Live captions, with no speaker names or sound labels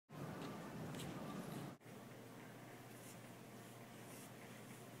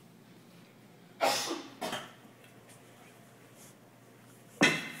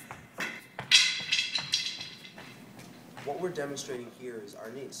What we're demonstrating here is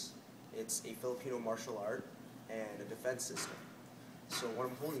Arnis. It's a Filipino martial art and a defense system. So what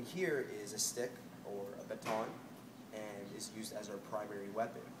I'm holding here is a stick or a baton and is used as our primary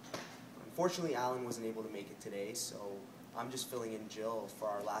weapon. Unfortunately, Alan wasn't able to make it today, so I'm just filling in Jill for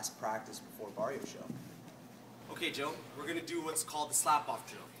our last practice before Barrio show. Okay, Jill, we're gonna do what's called the slap-off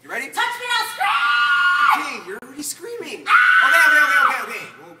drill. You ready? Touch me, I'll scream! Okay, you're already screaming. Ah! Okay.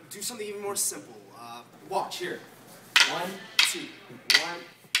 We'll do something even more simple. Watch here. 1, 2, 1.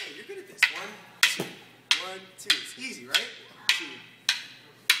 Hey, you're good at this. 1, 2, 1, 2. It's easy, right? 2,